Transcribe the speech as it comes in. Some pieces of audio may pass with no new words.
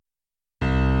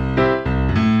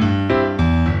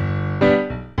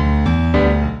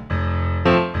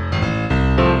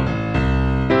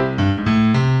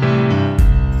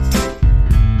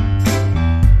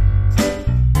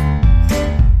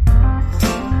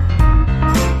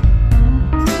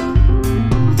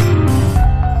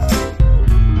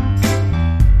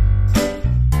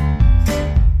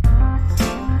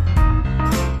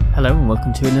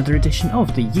to another edition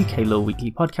of the UK Law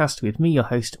Weekly podcast with me, your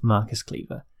host, Marcus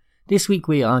Cleaver. This week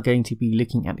we are going to be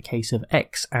looking at the case of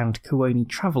X and Kuoni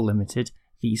Travel Limited.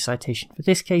 The citation for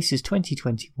this case is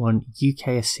 2021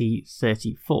 UKSC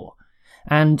 34.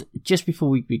 And just before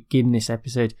we begin this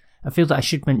episode, I feel that I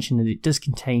should mention that it does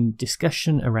contain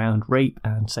discussion around rape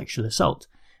and sexual assault.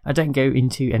 I don't go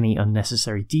into any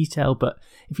unnecessary detail, but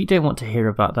if you don't want to hear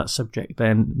about that subject,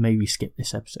 then maybe skip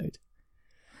this episode.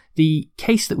 The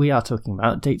case that we are talking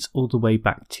about dates all the way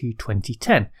back to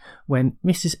 2010, when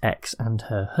Mrs. X and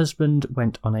her husband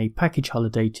went on a package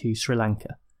holiday to Sri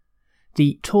Lanka.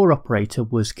 The tour operator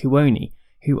was Kuoni,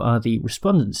 who are the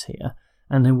respondents here,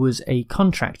 and there was a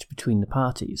contract between the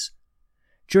parties.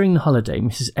 During the holiday,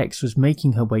 Mrs. X was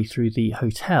making her way through the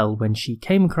hotel when she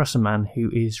came across a man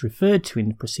who is referred to in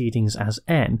the proceedings as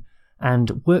N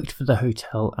and worked for the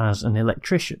hotel as an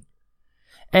electrician.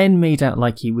 N made out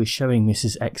like he was showing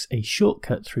Mrs. X a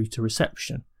shortcut through to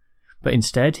reception, but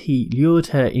instead he lured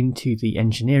her into the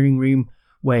engineering room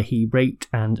where he raped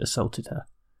and assaulted her.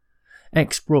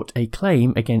 X brought a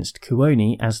claim against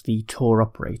Kuoni as the tour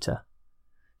operator.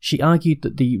 She argued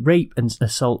that the rape and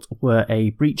assault were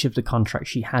a breach of the contract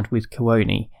she had with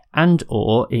Kuoni,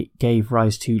 and/or it gave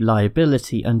rise to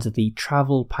liability under the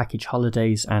Travel, Package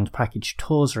Holidays and Package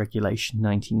Tours Regulation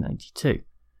 1992.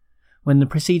 When the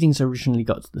proceedings originally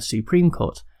got to the Supreme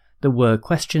Court, there were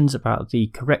questions about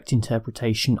the correct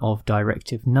interpretation of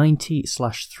Directive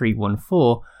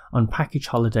 90/314 on package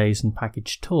holidays and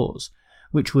package tours,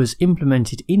 which was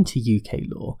implemented into UK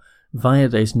law via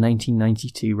those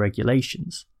 1992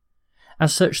 regulations.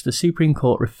 As such, the Supreme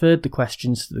Court referred the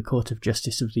questions to the Court of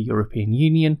Justice of the European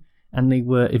Union, and they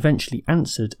were eventually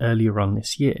answered earlier on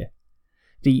this year.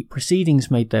 The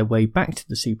proceedings made their way back to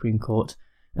the Supreme Court,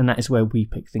 and that is where we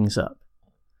pick things up.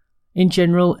 In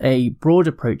general, a broad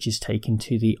approach is taken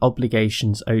to the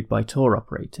obligations owed by tour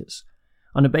operators.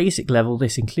 On a basic level,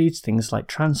 this includes things like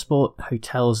transport,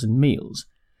 hotels and meals,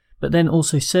 but then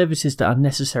also services that are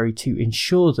necessary to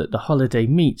ensure that the holiday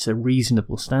meets a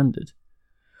reasonable standard.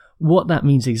 What that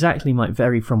means exactly might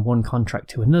vary from one contract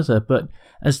to another, but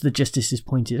as the justices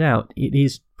pointed out, it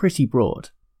is pretty broad.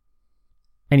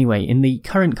 Anyway, in the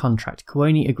current contract,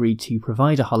 Kuoni agreed to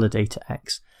provide a holiday to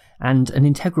X, and an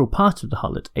integral part of the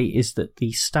holiday is that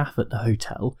the staff at the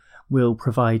hotel will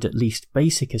provide at least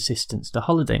basic assistance to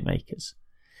holidaymakers.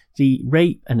 The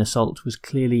rape and assault was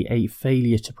clearly a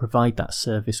failure to provide that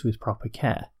service with proper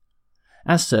care.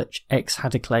 As such, X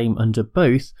had a claim under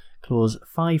both Clause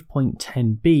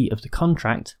 5.10b of the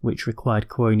contract, which required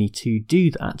Kuoni to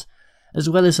do that, as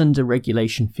well as under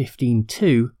Regulation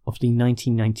 15.2 of the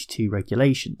 1992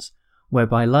 regulations,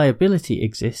 whereby liability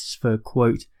exists for,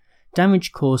 quote,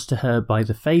 damage caused to her by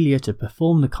the failure to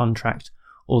perform the contract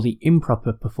or the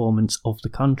improper performance of the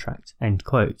contract, end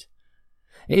quote.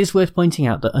 It is worth pointing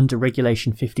out that under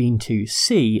Regulation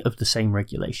 15.2c of the same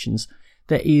regulations,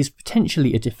 there is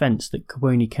potentially a defence that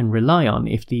Kuoni can rely on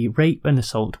if the rape and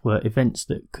assault were events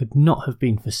that could not have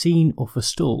been foreseen or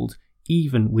forestalled,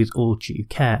 even with all due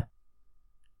care.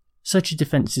 Such a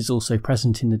defence is also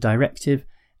present in the directive,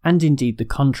 and indeed the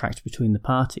contract between the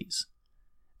parties.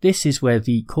 This is where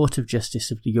the Court of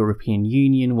Justice of the European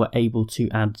Union were able to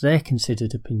add their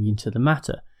considered opinion to the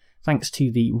matter, thanks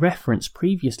to the reference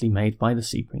previously made by the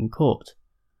Supreme Court.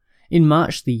 In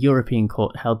March, the European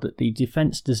Court held that the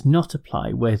defence does not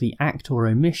apply where the act or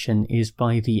omission is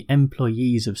by the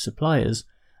employees of suppliers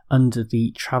under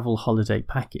the travel holiday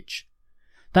package.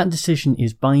 That decision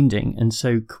is binding, and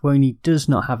so Kuoni does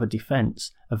not have a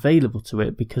defence available to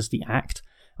it because the act,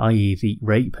 i.e. the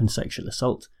rape and sexual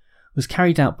assault, was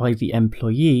carried out by the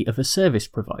employee of a service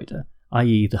provider,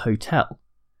 i.e. the hotel.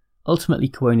 Ultimately,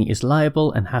 Kuoni is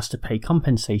liable and has to pay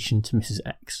compensation to Mrs.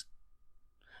 X.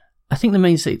 I think the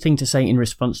main thing to say in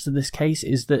response to this case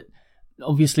is that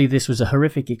obviously this was a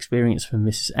horrific experience for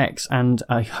Mrs. X, and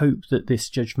I hope that this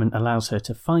judgment allows her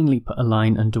to finally put a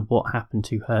line under what happened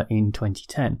to her in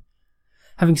 2010.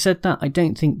 Having said that, I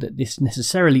don't think that this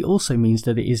necessarily also means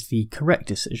that it is the correct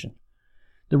decision.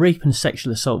 The rape and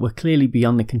sexual assault were clearly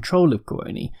beyond the control of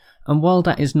Kuoni, and while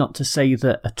that is not to say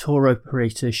that a tour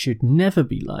operator should never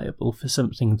be liable for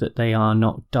something that they are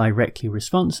not directly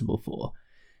responsible for,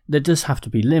 there does have to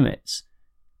be limits.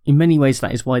 In many ways,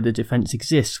 that is why the defence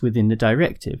exists within the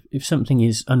directive. If something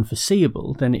is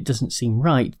unforeseeable, then it doesn't seem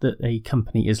right that a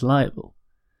company is liable.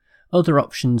 Other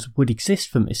options would exist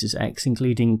for Mrs. X,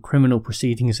 including criminal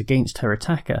proceedings against her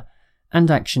attacker and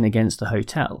action against the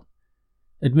hotel.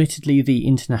 Admittedly, the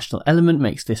international element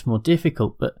makes this more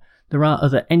difficult, but there are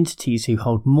other entities who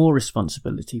hold more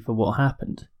responsibility for what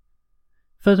happened.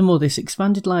 Furthermore, this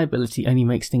expanded liability only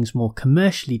makes things more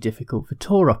commercially difficult for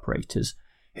tour operators,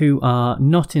 who are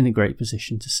not in a great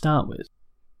position to start with.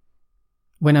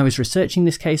 When I was researching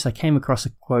this case, I came across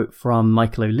a quote from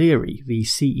Michael O'Leary, the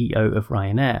CEO of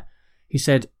Ryanair, who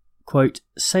said, quote,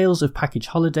 "Sales of package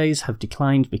holidays have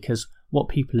declined because what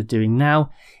people are doing now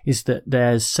is that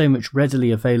there's so much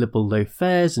readily available low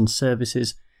fares and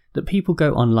services that people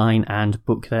go online and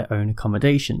book their own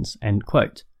accommodations," end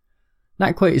quote.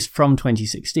 That quote is from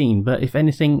 2016, but if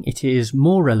anything, it is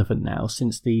more relevant now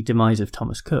since the demise of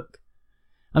Thomas Cook.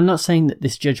 I'm not saying that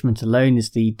this judgment alone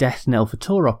is the death knell for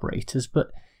tour operators,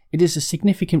 but it is a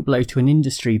significant blow to an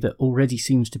industry that already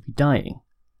seems to be dying.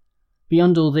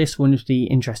 Beyond all this, one of the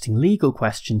interesting legal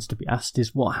questions to be asked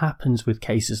is what happens with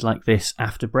cases like this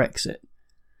after Brexit.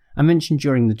 I mentioned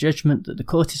during the judgment that the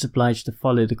court is obliged to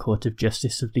follow the Court of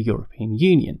Justice of the European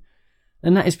Union,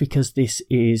 and that is because this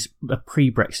is a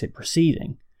pre-Brexit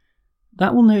proceeding.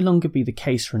 That will no longer be the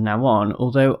case from now on,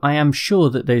 although I am sure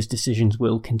that those decisions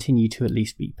will continue to at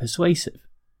least be persuasive.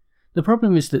 The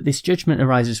problem is that this judgment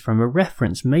arises from a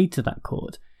reference made to that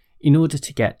court in order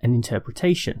to get an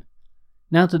interpretation.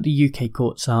 Now that the UK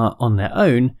courts are on their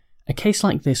own, a case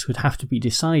like this would have to be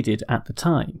decided at the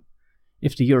time.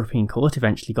 If the European Court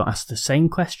eventually got asked the same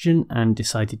question and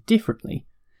decided differently,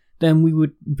 then we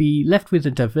would be left with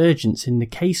a divergence in the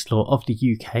case law of the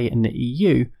UK and the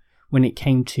EU when it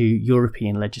came to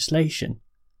European legislation.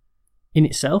 In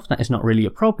itself, that is not really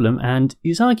a problem and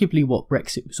is arguably what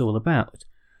Brexit was all about,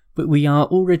 but we are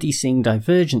already seeing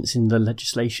divergence in the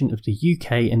legislation of the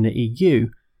UK and the EU,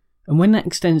 and when that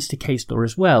extends to case law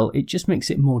as well, it just makes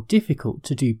it more difficult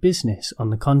to do business on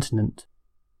the continent.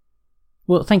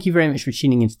 Well, thank you very much for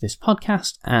tuning into this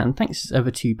podcast, and thanks as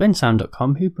ever to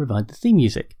bensound.com who provide the theme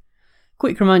music.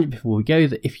 Quick reminder before we go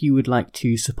that if you would like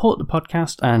to support the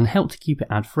podcast and help to keep it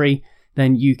ad-free,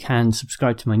 then you can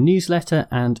subscribe to my newsletter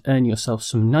and earn yourself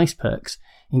some nice perks,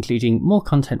 including more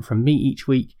content from me each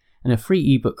week and a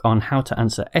free ebook on how to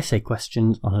answer essay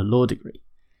questions on a law degree.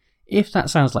 If that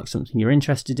sounds like something you're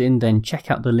interested in, then check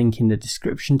out the link in the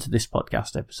description to this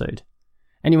podcast episode.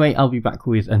 Anyway, I'll be back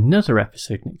with another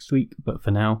episode next week, but for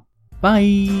now,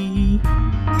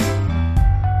 bye!